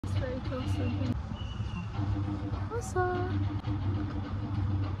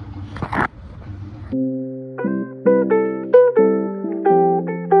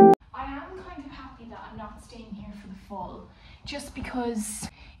That I'm not staying here for the full, just because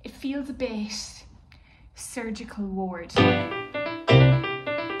it feels a bit surgical ward.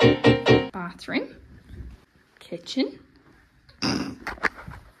 Bathroom, kitchen.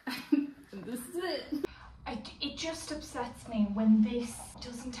 This is it. It just upsets me when this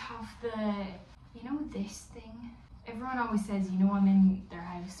doesn't have the, you know, this thing. Everyone always says, you know, I'm in their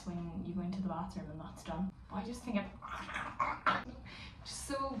house when you go into the bathroom and that's done. But I just think it's just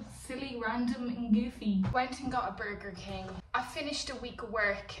so silly, random and goofy. Went and got a Burger King. I finished a week of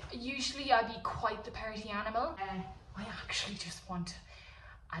work. Usually I'd be quite the party animal. I actually just want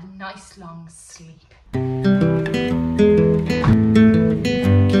a nice long sleep.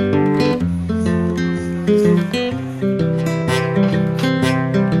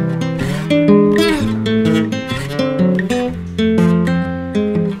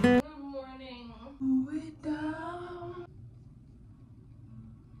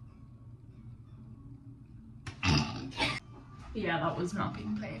 Yeah, that was not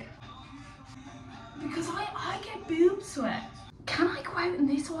being played. Because I get boob sweat. Can I go out in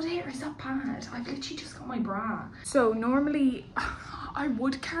this all day or is that bad? I've literally just got my bra. So normally I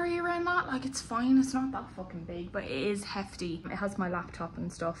would carry around that, like it's fine, it's not that fucking big, but it is hefty. It has my laptop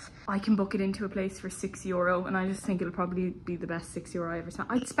and stuff. I can book it into a place for €6 and I just think it'll probably be the best €6 I ever spent.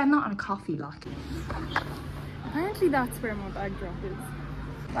 I'd spend that on a coffee, like. Apparently that's where my bag drop is.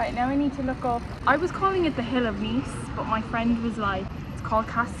 Right, now I need to look up. I was calling it the Hill of Nice, but my friend was like, it's called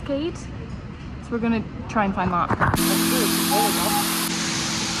Cascade. So we're gonna try and find that.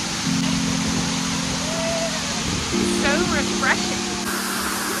 So refreshing.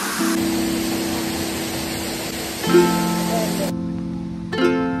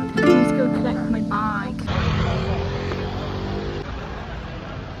 Let's go collect my bag.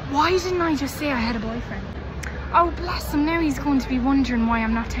 Why didn't I just say I had a boyfriend? Oh, bless him, now he's going to be wondering why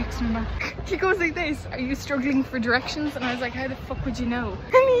I'm not texting him back. He goes like this, are you struggling for directions? And I was like, how the fuck would you know?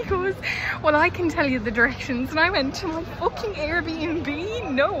 And he goes, well, I can tell you the directions. And I went, to my fucking Airbnb?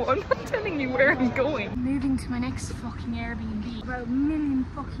 No, I'm not telling you where I'm going. I'm moving to my next fucking Airbnb. About 1 million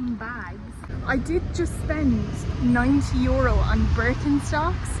fucking bags. I did just spend €90 on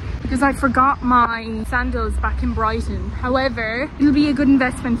Birkenstocks because I forgot my sandals back in Brighton. However, it'll be a good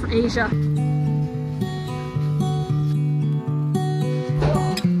investment for Asia.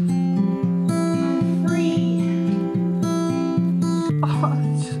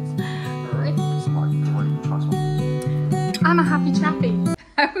 I'm a happy chappy.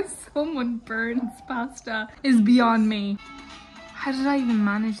 How someone burns pasta is beyond me. How did I even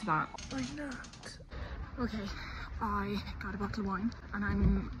manage that? Like that. Okay, I got a bottle of wine and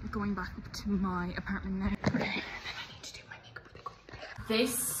I'm going back up to my apartment now. Okay, and then I need to do my makeup really quick.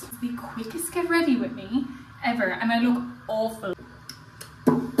 This is the quickest get ready with me ever and I look awful.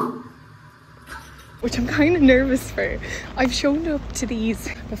 Which I'm kind of nervous for. I've shown up to these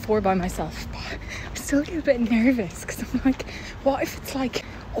before by myself, but I'm still a little bit nervous because I'm like, what if it's like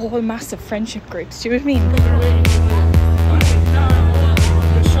all massive friendship groups? Do you know what I mean?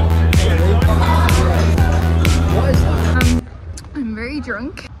 I'm very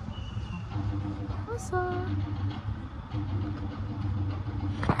drunk. What's up?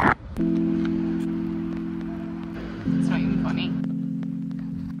 It's not even funny.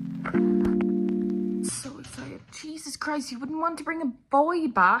 So excited. Jesus Christ, you wouldn't want to bring a boy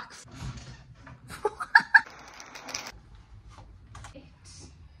back.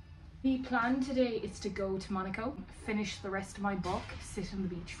 The plan today is to go to Monaco, finish the rest of my book, sit on the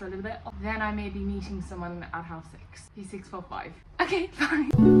beach for a little bit. Then I may be meeting someone at 6:30. He's 6'5". Okay, bye.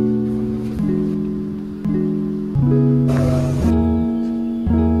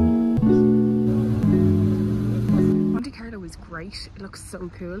 Monte Carlo is great. It looks so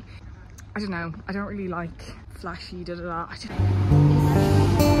cool. I don't know. I don't really like flashy da-da-da.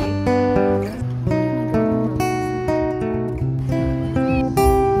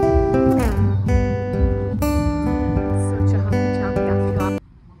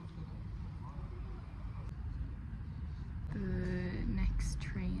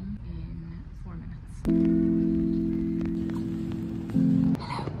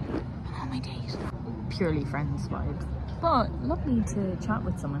 Purely friends vibes, but lovely to chat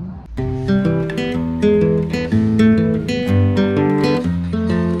with someone.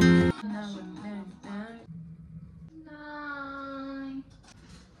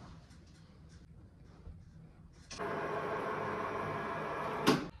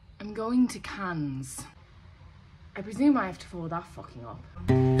 I'm going to Cannes. I presume I have to follow that fucking up.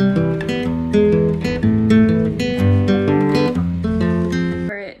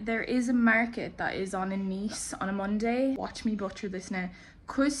 market that is on in Nice on a Monday. Watch me butcher this now.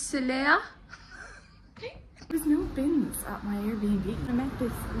 Crucelea. There's no bins at my Airbnb. I met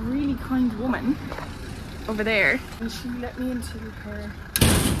this really kind woman over there and she let me into her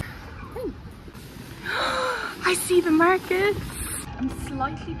thing. I see the market. I'm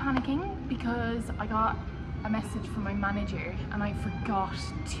slightly panicking because I got a message from my manager and I forgot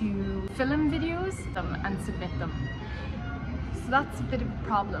to film videos and submit them. So that's a bit of a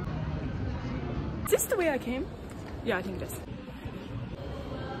problem. Is this the way I came? Yeah, I think it is.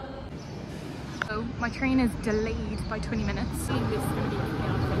 So my train is delayed by 20 minutes. This is going to be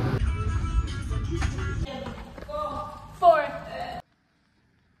chaotic. 4.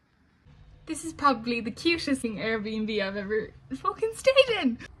 This is probably the cutest Airbnb I've ever fucking stayed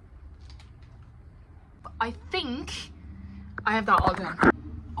in. I think I have that all done.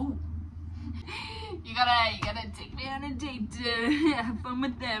 Oh, you gotta take me on a date to have fun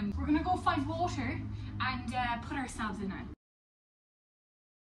with them. We're gonna go find water and put ourselves in it.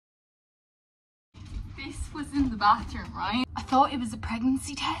 This was in the bathroom, right? I thought it was a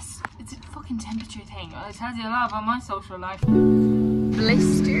pregnancy test. It's a fucking temperature thing. Well, it tells you a lot about my social life.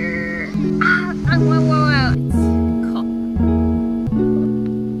 Blister. Wow. It's cold.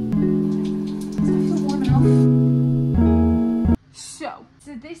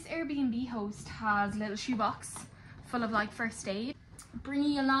 So this Airbnb host has a little shoebox full of like first aid. Bring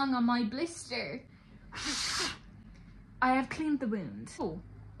you along on my blister. I have cleaned the wound. Oh,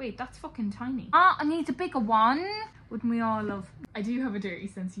 wait, that's fucking tiny. Ah, I need a bigger one. Wouldn't we all love? I do have a dirty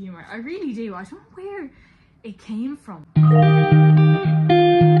sense of humor. I really do. I don't know where it came from.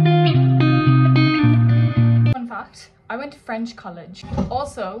 Fun fact. I went to French college.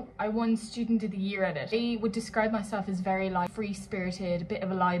 Also, I won Student of the Year at it. I would describe myself as very like free-spirited, a bit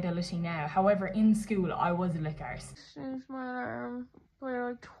of a liability now. However, in school, I was a lick arse. Changed my alarm by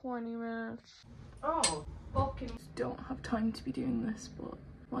like 20 minutes. Oh, fucking. Don't have time to be doing this, but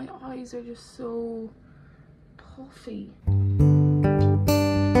my eyes are just so puffy.